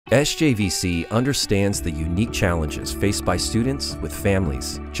SJVC understands the unique challenges faced by students with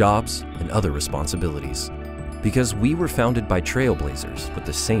families, jobs, and other responsibilities. Because we were founded by trailblazers with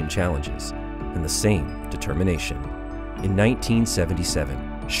the same challenges and the same determination. In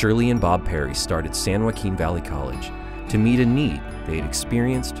 1977, Shirley and Bob Perry started San Joaquin Valley College to meet a need they had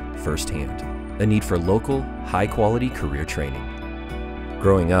experienced firsthand, a need for local, high-quality career training.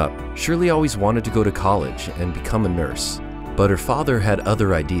 Growing up, Shirley always wanted to go to college and become a nurse, but her father had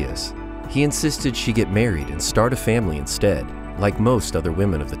other ideas. He insisted she get married and start a family instead, like most other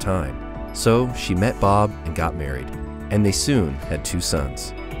women of the time. So she met Bob and got married, and they soon had 2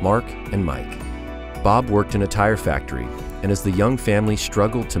 sons, Mark and Mike. Bob worked in a tire factory, and as the young family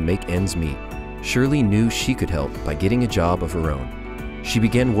struggled to make ends meet, Shirley knew she could help by getting a job of her own. She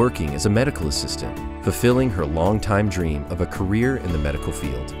began working as a medical assistant, fulfilling her longtime dream of a career in the medical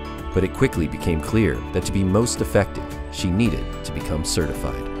field. But it quickly became clear that to be most effective, she needed to become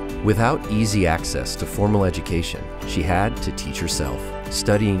certified. Without easy access to formal education, she had to teach herself,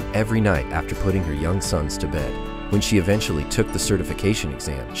 studying every night after putting her young sons to bed. When she eventually took the certification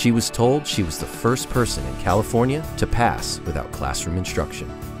exam, she was told she was the first person in California to pass without classroom instruction.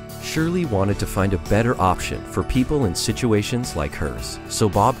 Shirley wanted to find a better option for people in situations like hers, so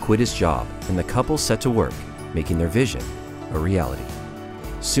Bob quit his job and the couple set to work, making their vision a reality.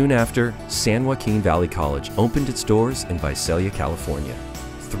 Soon after, San Joaquin Valley College opened its doors in Visalia, California.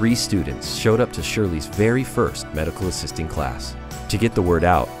 3 students showed up to Shirley's very first medical assisting class. To get the word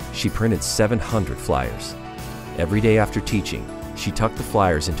out, she printed 700 flyers. Every day after teaching, she tucked the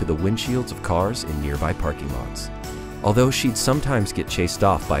flyers into the windshields of cars in nearby parking lots. Although she'd sometimes get chased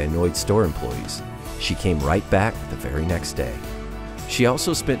off by annoyed store employees, she came right back the very next day. She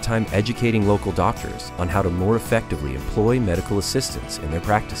also spent time educating local doctors on how to more effectively employ medical assistants in their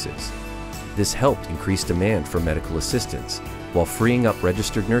practices. This helped increase demand for medical assistants while freeing up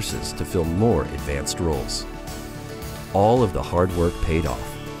registered nurses to fill more advanced roles. All of the hard work paid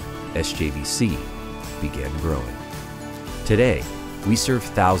off. SJVC began growing. Today, we serve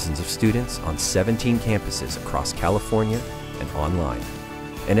thousands of students on 17 campuses across California and online.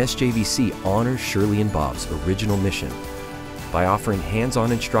 And SJVC honors Shirley and Bob's original mission by offering hands-on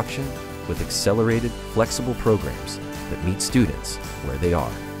instruction with accelerated, flexible programs that meet students where they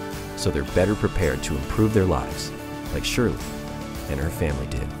are, so they're better prepared to improve their lives, like Shirley and her family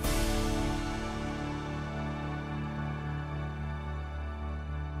did.